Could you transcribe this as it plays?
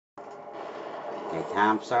Okay,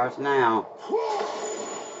 time starts now.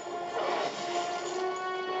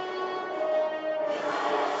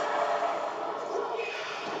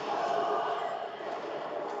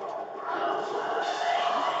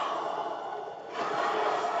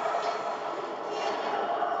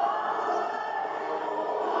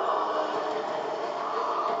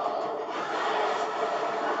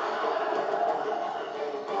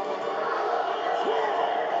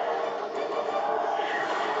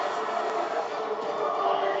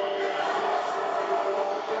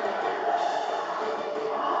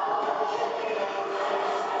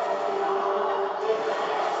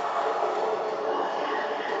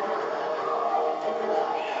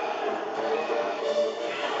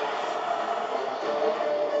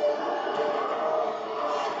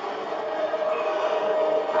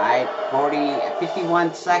 Alright,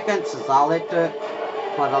 51 seconds is all it took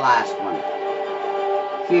for the last one.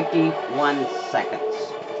 51 seconds. 51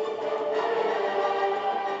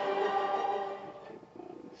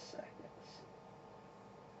 seconds.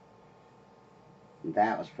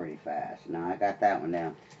 That was pretty fast. Now I got that one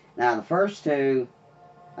down. Now the first two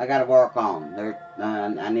I got to work on.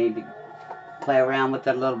 I need to play around with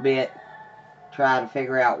it a little bit. Try to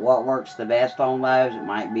figure out what works the best on those. It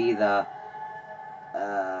might be the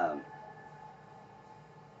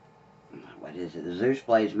what is it? The Zeus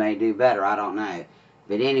blades may do better. I don't know.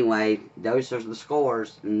 But anyway, those are the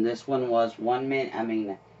scores. And this one was 1 minute. I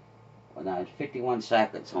mean, well, no, it's 51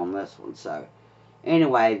 seconds on this one. So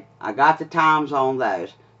anyway, I got the times on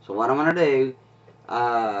those. So what I'm going to do,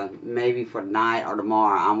 maybe for tonight or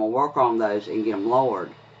tomorrow, I'm going to work on those and get them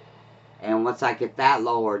lowered. And once I get that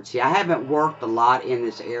lowered, see, I haven't worked a lot in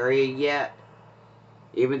this area yet.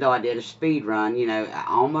 Even though I did a speed run, you know, I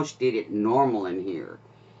almost did it normal in here.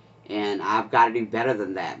 And I've got to do better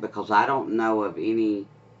than that because I don't know of any,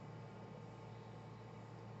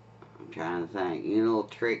 I'm trying to think, any little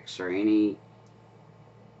tricks or any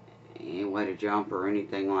way to jump or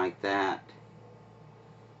anything like that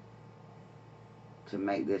to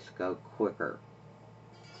make this go quicker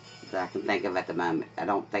that I can think of at the moment. I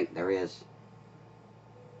don't think there is.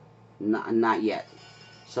 Not yet.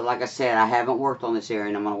 So like I said, I haven't worked on this area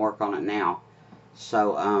and I'm going to work on it now.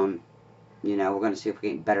 So, you know, we're going to see if we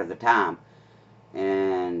can better the time.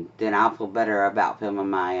 And then I'll feel better about filming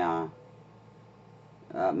my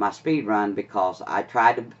my speed run because I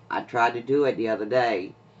tried to do it the other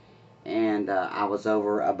day and I was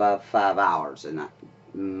over above 5 hours and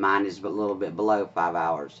mine is a little bit below 5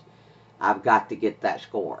 hours. I've got to get that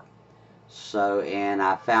score. So, and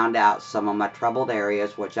I found out some of my troubled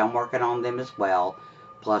areas, which I'm working on them as well.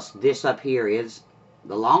 Plus, this up here is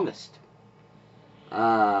the longest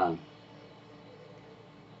of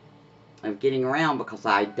getting around because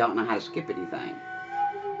I don't know how to skip anything.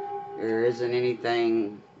 There isn't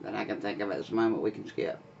anything that I can think of at this moment we can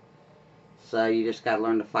skip. So you just got to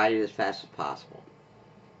learn to fight it as fast as possible.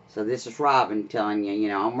 So this is Robin telling you, you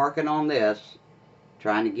know, I'm working on this,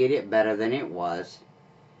 trying to get it better than it was.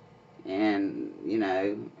 And, you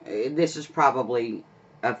know, this is probably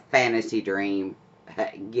a fantasy dream.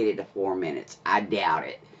 Get it to 4 minutes. I doubt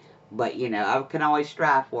it. But, you know, I can always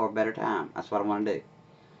strive for a better time. That's what I want to do.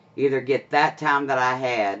 Either get that time that I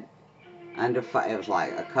had under 5, it was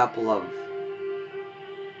like a couple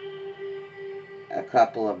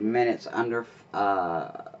of minutes under 5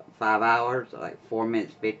 hours, like 4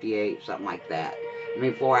 minutes 58, something like that. I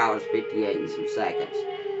mean 4 hours 58 and some seconds.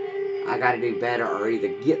 I got to do better or either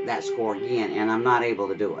get that score again, and I'm not able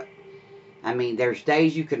to do it. I mean, there's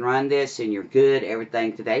days you can run this and you're good,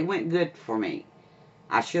 everything. Today went good for me.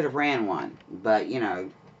 I should have ran one, but, you know,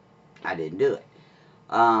 I didn't do it.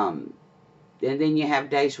 And then you have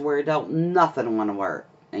days where nothing want to work,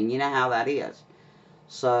 and you know how that is.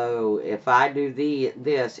 So if I do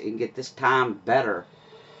this and get this time better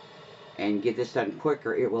and get this done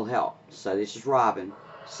quicker, it will help. So this is Robin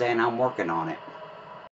saying I'm working on it.